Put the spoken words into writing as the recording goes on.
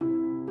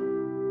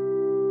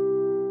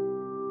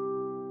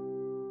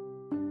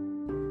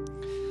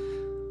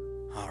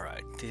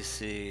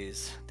This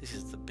is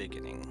the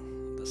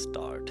beginning, the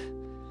start.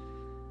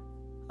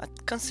 I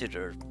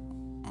consider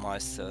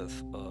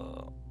myself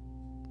a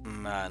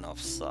man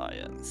of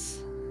science.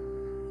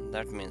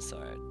 That means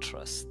I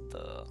trust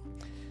the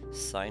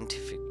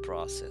scientific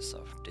process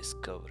of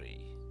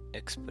discovery,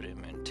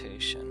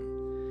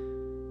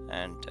 experimentation,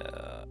 and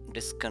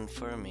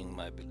disconfirming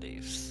my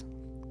beliefs.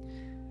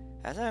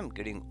 As I am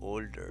getting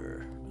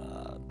older,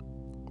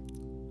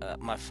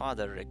 my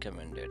father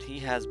recommended, he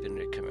has been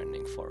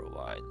recommending for a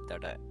while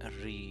that I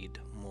read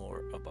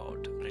more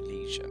about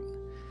religion.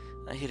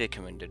 He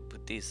recommended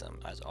Buddhism,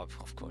 as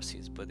of course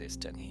he's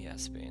Buddhist and he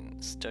has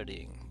been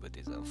studying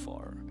Buddhism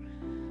for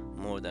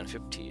more than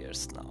 50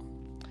 years now.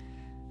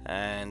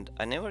 And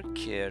I never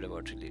cared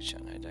about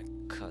religion. I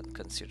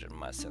considered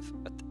myself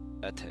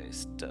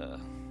atheist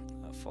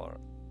for,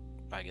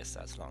 I guess,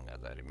 as long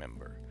as I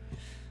remember.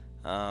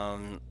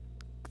 Um,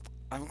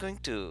 I'm going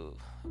to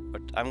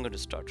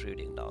start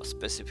reading now.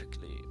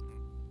 Specifically,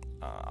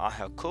 I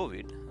have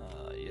COVID.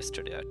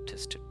 Yesterday I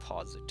tested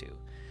positive.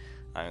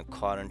 I'm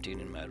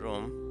quarantined in my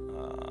room.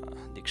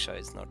 Diksha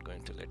is not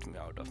going to let me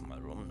out of my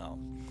room now.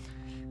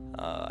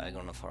 I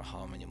don't know for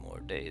how many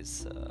more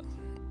days.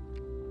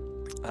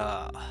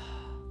 Uh,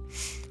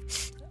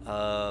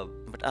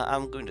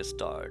 I'm going to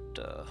start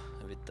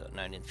with the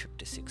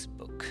 1956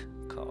 book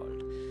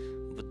called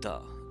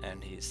Buddha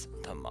and his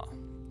Dhamma.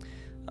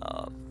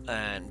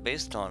 And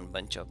based on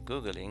bunch of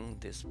googling,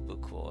 this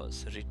book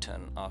was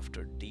written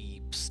after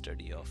deep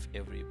study of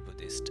every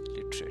Buddhist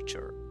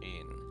literature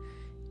in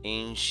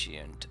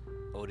ancient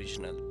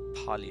original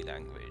Pali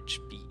language,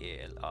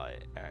 Pali,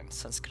 and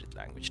Sanskrit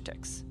language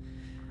texts,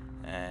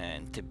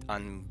 and a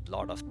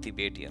lot of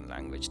Tibetan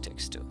language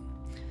texts too.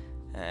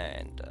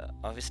 And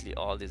obviously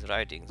all these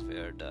writings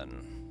were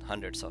done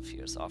hundreds of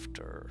years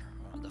after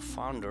the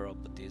founder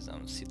of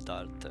Buddhism,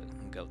 Siddhartha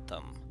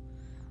Gautama,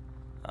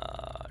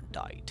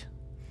 died.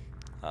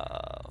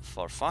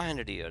 For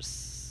 500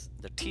 years,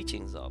 the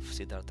teachings of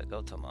Siddhartha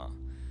Gautama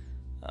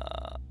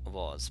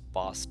was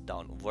passed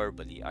down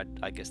verbally.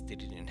 I guess they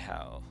didn't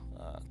have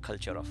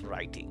culture of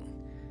writing.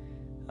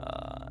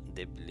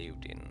 They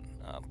believed in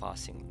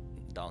passing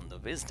down the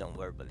wisdom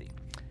verbally.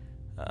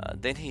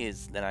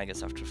 Then I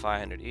guess after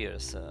 500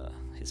 years,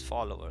 his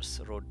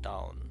followers wrote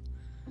down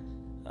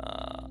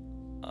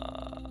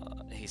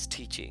his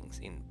teachings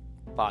in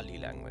Pali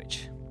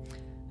language,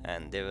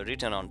 and they were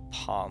written on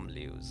palm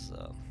leaves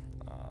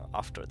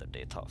after the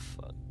death of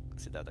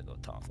Siddhartha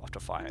Gautama after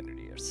 500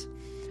 years.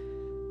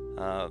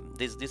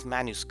 These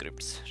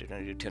manuscripts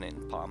written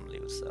in palm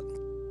leaves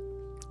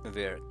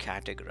were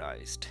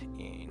categorized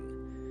in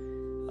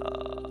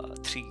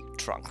three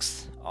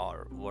trunks,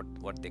 or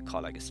what they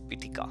call, I guess,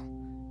 Pitika,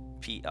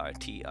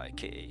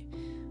 Pitika,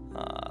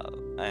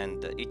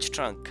 and each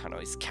trunk kind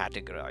of is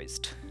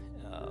categorized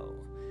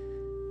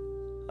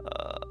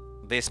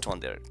based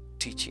on their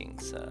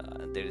teachings.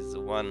 There is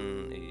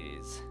one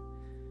is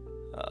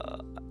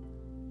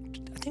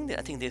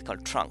I think they're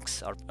called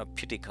trunks, or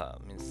Pitika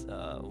means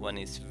one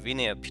is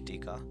Vinaya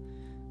Pitika,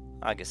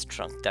 I guess,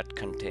 trunk that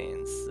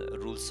contains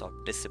rules of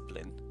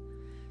discipline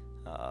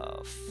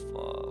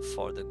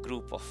for the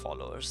group of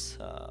followers.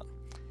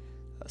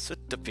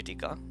 Sutta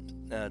Pitika,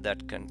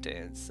 that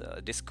contains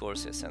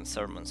discourses and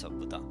sermons of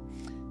Buddha,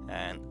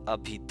 and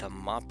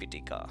Abhidhamma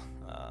Pitika,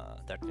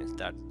 that means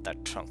that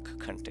trunk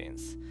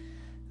contains,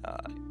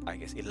 I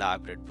guess,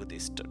 elaborate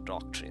Buddhist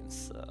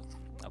doctrines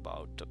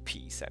about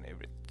peace and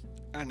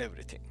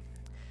everything.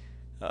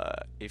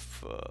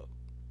 If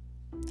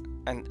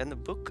and the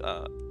book,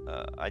 I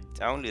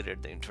only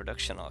read the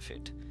introduction of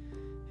it.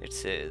 It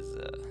says,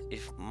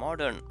 if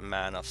modern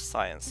man of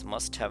science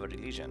must have a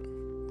religion,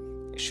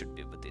 it should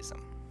be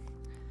Buddhism.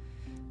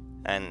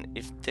 And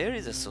if there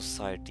is a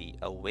society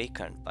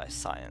awakened by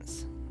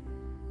science,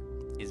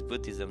 is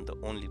Buddhism the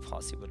only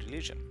possible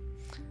religion?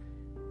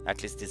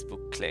 At least this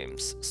book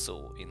claims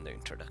so in the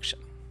introduction.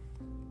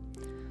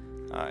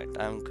 Alright,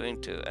 I'm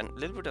going to, and a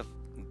little bit of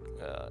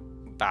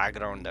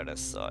background that I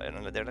saw.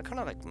 There are kind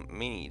of like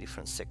many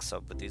different sects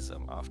of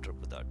Buddhism after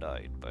Buddha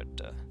died, but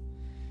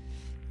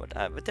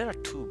there are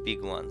two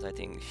big ones. I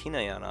think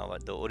Hinayana,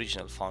 the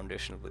original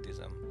foundational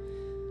Buddhism,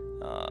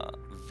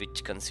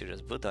 which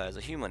considers Buddha as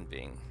a human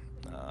being.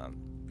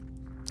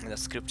 The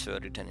scripts were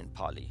written in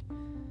Pali,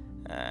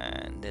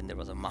 and then there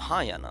was a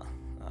Mahayana,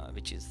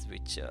 which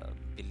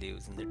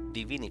believes in the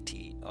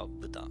divinity of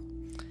Buddha,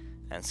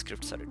 and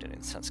scripts are written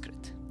in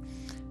Sanskrit.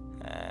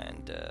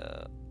 And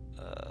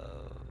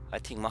I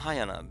think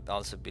Mahayana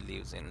also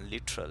believes in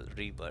literal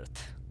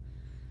rebirth,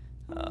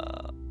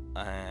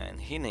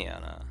 and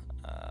Hinayana,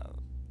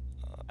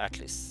 at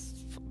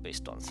least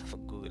based on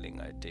some googling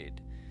I did,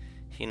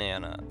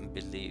 Hinayana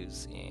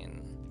believes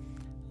in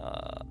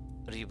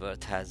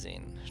rebirth as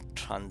in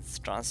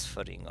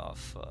transferring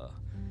of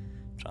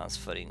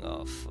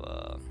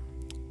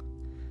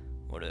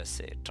what do I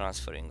say?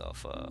 Transferring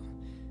of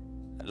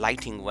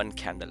lighting one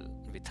candle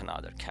with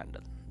another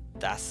candle.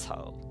 That's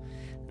how.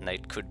 Now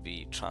it could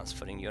be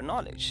transferring your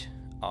knowledge,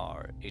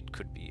 or it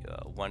could be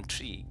one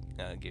tree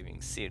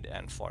giving seed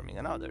and forming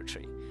another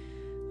tree.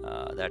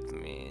 That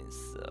means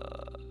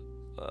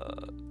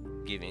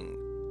giving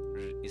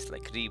is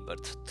like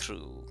rebirth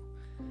through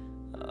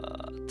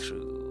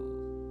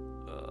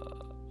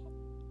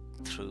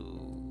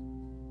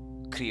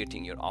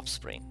creating your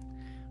offspring.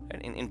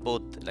 And in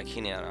both, like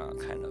Hinayana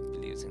kind of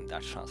believes in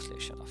that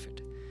translation of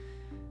it.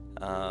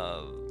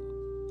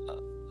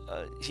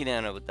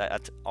 Hinayana,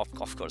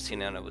 of course,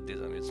 Hinayana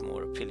Buddhism is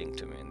more appealing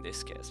to me in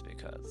this case,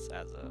 because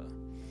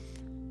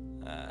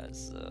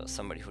as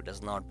somebody who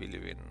does not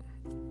believe in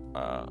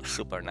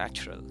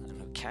supernatural,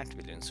 and who can't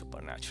believe in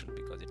supernatural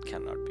because it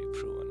cannot be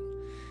proven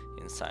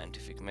in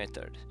scientific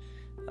method,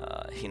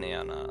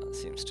 Hinayana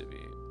seems to be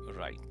the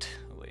right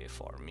way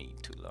for me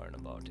to learn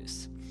about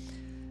this.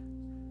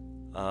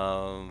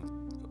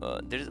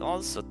 There is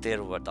also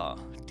Theravada,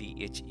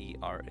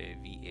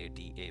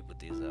 Theravada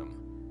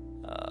Buddhism.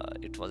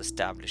 It was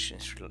established in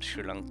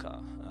Sri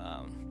Lanka.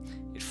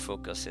 It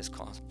focuses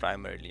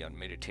primarily on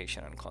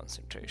meditation and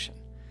concentration,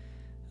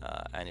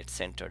 and it's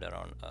centered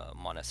around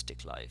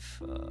monastic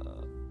life.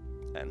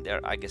 And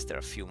I guess there are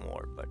a few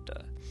more,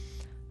 but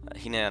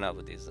Hinayana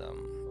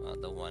Buddhism,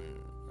 the one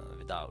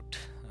without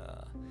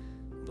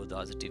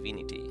Buddha's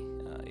divinity,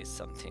 is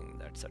something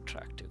that's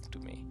attractive to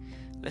me.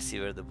 Let's see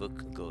where the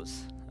book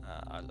goes.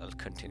 I'll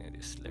continue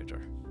this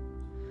later.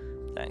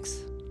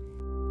 Thanks.